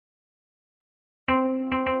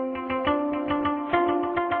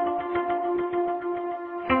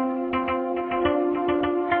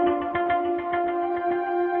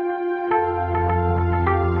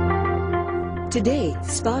Today,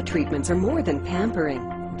 spa treatments are more than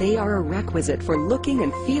pampering. They are a requisite for looking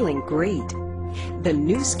and feeling great. The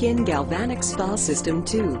Nuskin Galvanic Spa System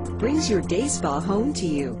 2 brings your day spa home to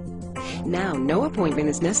you. Now, no appointment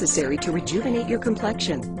is necessary to rejuvenate your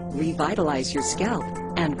complexion, revitalize your scalp,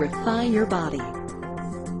 and refine your body.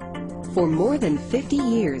 For more than 50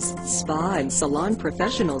 years, spa and salon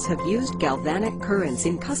professionals have used galvanic currents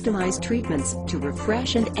in customized treatments to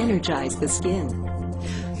refresh and energize the skin.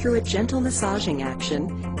 Through a gentle massaging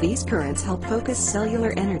action, these currents help focus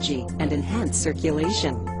cellular energy and enhance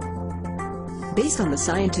circulation. Based on the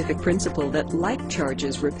scientific principle that like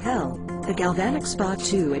charges repel, the Galvanic Spa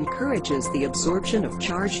 2 encourages the absorption of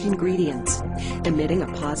charged ingredients, emitting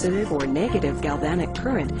a positive or negative galvanic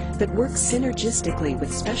current that works synergistically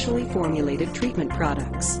with specially formulated treatment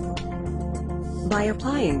products. By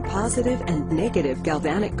applying positive and negative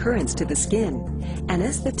galvanic currents to the skin, an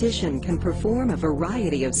esthetician can perform a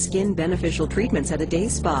variety of skin beneficial treatments at a day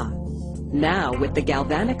spa. Now, with the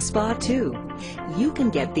Galvanic Spa 2, you can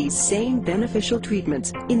get these same beneficial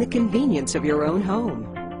treatments in the convenience of your own home.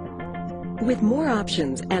 With more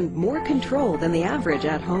options and more control than the average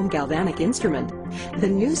at-home galvanic instrument, the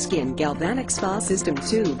Nuskin Galvanic Spa System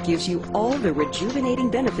 2 gives you all the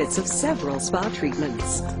rejuvenating benefits of several spa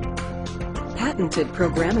treatments. Patented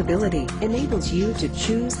programmability enables you to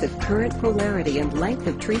choose the current polarity and length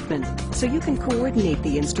of treatment, so you can coordinate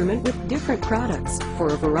the instrument with different products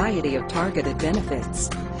for a variety of targeted benefits.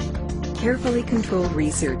 Carefully controlled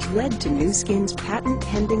research led to Nuskin's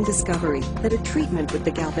patent-pending discovery that a treatment with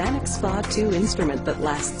the Galvanic Spa 2 instrument that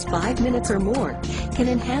lasts 5 minutes or more can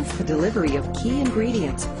enhance the delivery of key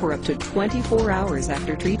ingredients for up to 24 hours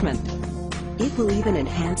after treatment. It will even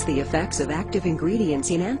enhance the effects of active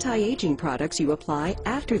ingredients in anti-aging products you apply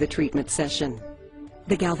after the treatment session.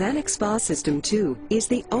 The Galvanic Spa System 2 is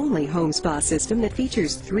the only home spa system that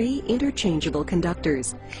features 3 interchangeable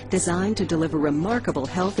conductors, designed to deliver remarkable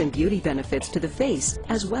health and beauty benefits to the face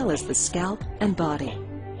as well as the scalp and body.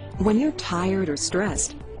 When you're tired or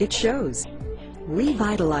stressed, it shows.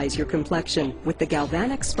 Revitalize your complexion with the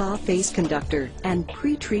Galvanic Spa Face Conductor and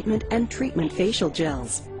pre-treatment and treatment facial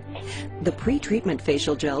gels. The pre-treatment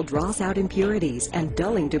facial gel draws out impurities and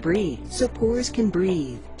dulling debris so pores can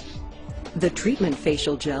breathe. The treatment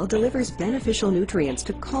facial gel delivers beneficial nutrients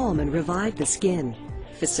to calm and revive the skin,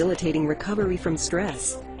 facilitating recovery from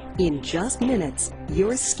stress. In just minutes,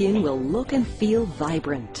 your skin will look and feel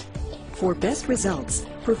vibrant. For best results,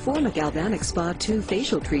 perform a Galvanic Spa 2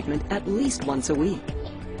 facial treatment at least once a week.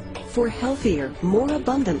 For healthier, more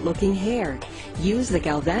abundant-looking hair, use the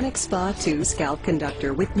Galvanic Spa 2 Scalp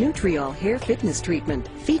Conductor with Nutriol Hair Fitness Treatment,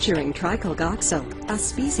 featuring tricalgoxyl, a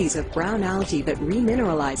species of brown algae that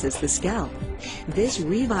remineralizes the scalp. This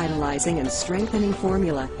revitalizing and strengthening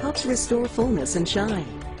formula helps restore fullness and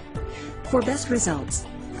shine. For best results,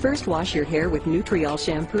 first wash your hair with Nutriol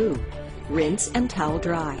shampoo. Rinse and towel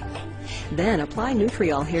dry. Then apply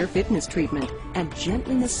Nutriol Hair Fitness Treatment and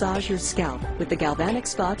gently massage your scalp with the Galvanic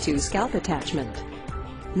Spa 2 Scalp Attachment.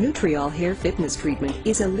 Nutriol Hair Fitness Treatment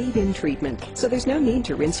is a leave-in treatment, so there's no need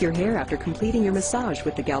to rinse your hair after completing your massage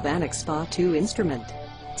with the Galvanic Spa 2 instrument.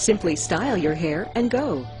 Simply style your hair and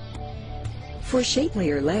go. For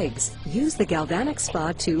shapelier legs, use the Galvanic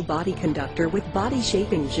Spa 2 Body Conductor with Body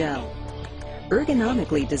Shaping Gel.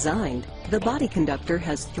 Ergonomically designed, the body conductor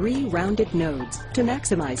has 3 rounded nodes to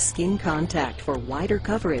maximize skin contact for wider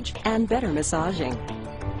coverage and better massaging.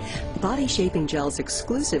 Body Shaping Gel's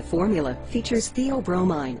exclusive formula features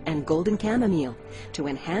theobromine and golden chamomile to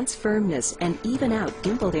enhance firmness and even out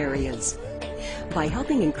dimpled areas. By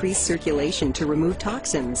helping increase circulation to remove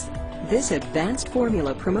toxins, this advanced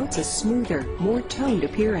formula promotes a smoother, more toned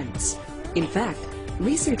appearance. In fact,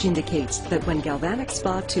 research indicates that when Galvanic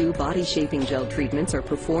Spa 2 Body Shaping Gel treatments are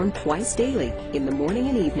performed twice daily, in the morning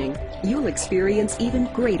and evening, you'll experience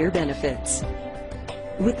even greater benefits.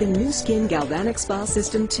 With the Nuskin Galvanic Spa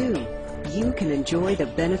System 2, you can enjoy the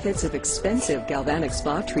benefits of expensive Galvanic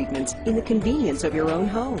Spa treatments in the convenience of your own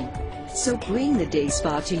home. So bring the day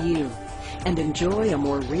spa to you and enjoy a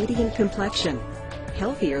more radiant complexion,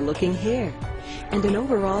 healthier looking hair, and an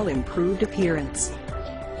overall improved appearance.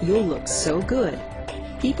 You'll look so good,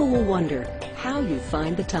 people will wonder how you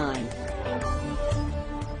find the time.